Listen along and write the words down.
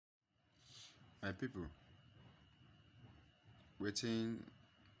My people, wetin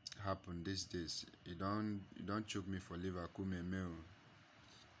happen these days? You don't choke me for Liverpool meme.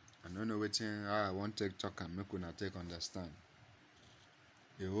 I don't know wetin how I want take talk and make una take understand.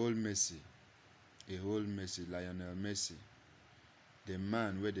 A whole Messi, Lionel Messi, the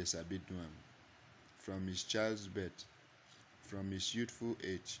man where they sabi do am, from his child's birth, from his youthful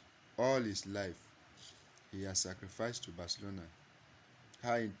age, all his life, he has sacrificed to Barcelona.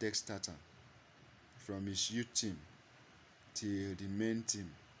 How he take start am, from his youth team till the main team.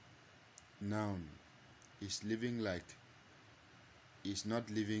 Now he's living like he's not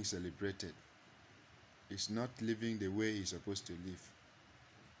living celebrated. He's not living the way he's supposed to live.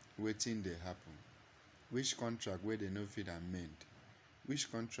 Wetin dey happen? Which contract where they no fit amend?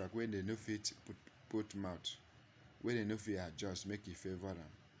 Which contract where they no fit put mouth? Where they no fit adjust make e favor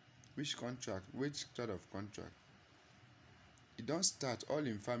am? Which contract? Which sort of contract? E don start all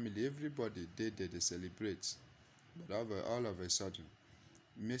in family, everybody dey there dey celebrate, but all of a sudden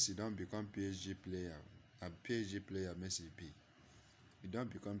Messi don become PSG player. Na PSG player Messi be. He don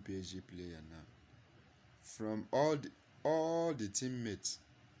become PSG player now. From all the teammates,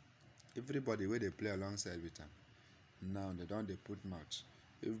 everybody wey dey play alongside with am, now they don dey put mouth.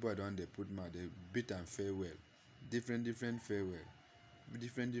 Everybody don dey put mouth. They beat am farewell, different farewell,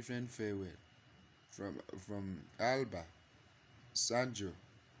 different farewell. From Alba, Sancho.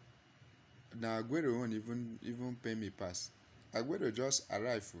 Na Aguero own even pay me pass. Aguero just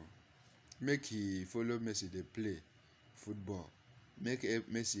arrive make he follow Messi dey play football, make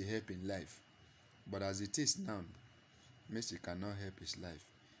Messi help in life. But as it is now, Messi cannot help his life.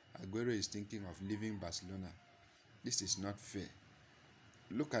 Aguero is thinking of leaving Barcelona. This is not fair.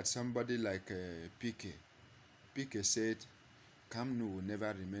 Look at somebody like Piqué. Piqué said Camp Nou will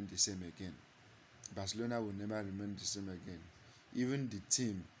never remain the same again. Barcelona will never remain the same again. Even the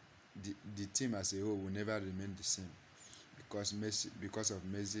team as a whole will never remain the same because of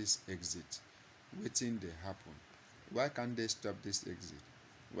Messi's exit. Wetin dey happen? Why can't they stop this exit?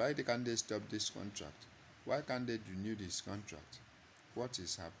 Why can't they stop this contract? Why can't they renew this contract? What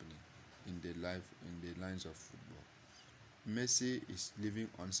is happening in the lines of football? Messi is living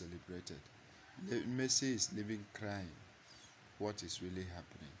uncelebrated. Messi is living crying. What is really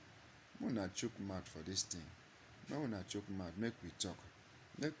happening? Una chook mouth for this thing. No una chook mouth. Make we talk.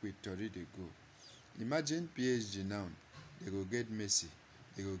 Make we tori dey go. Imagine PSG now. They go get Messi.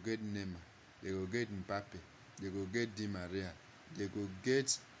 They go get Neymar. They go get Mbappe. They go get Di Maria. They go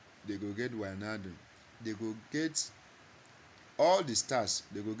get Wijnaldum. They go get all the stars.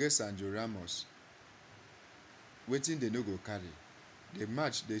 They go get Sergio Ramos. Wetin they no go carry?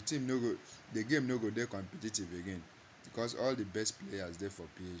 The game no go dey competitive again because all the best players dey for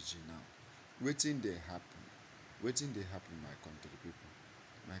PSG now. Wetin dey happen? Wetin dey happen, my country people?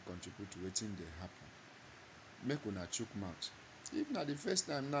 My country people, wetin dey happen? Make una chook mouth. If na the first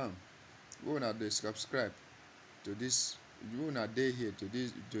time now, wey una dey subscribe to this, wey una dey here to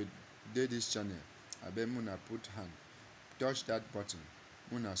this channel, abeg una put hand, touch that button,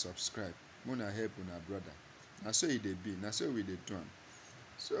 una subscribe, una help una brother. Na so e dey be, na so we dey do am.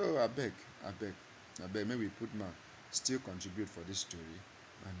 So abeg, make we put mouth, still contribute for this story,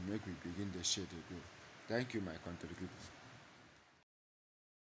 and make we begin dey share dey go. Thank you, my country people.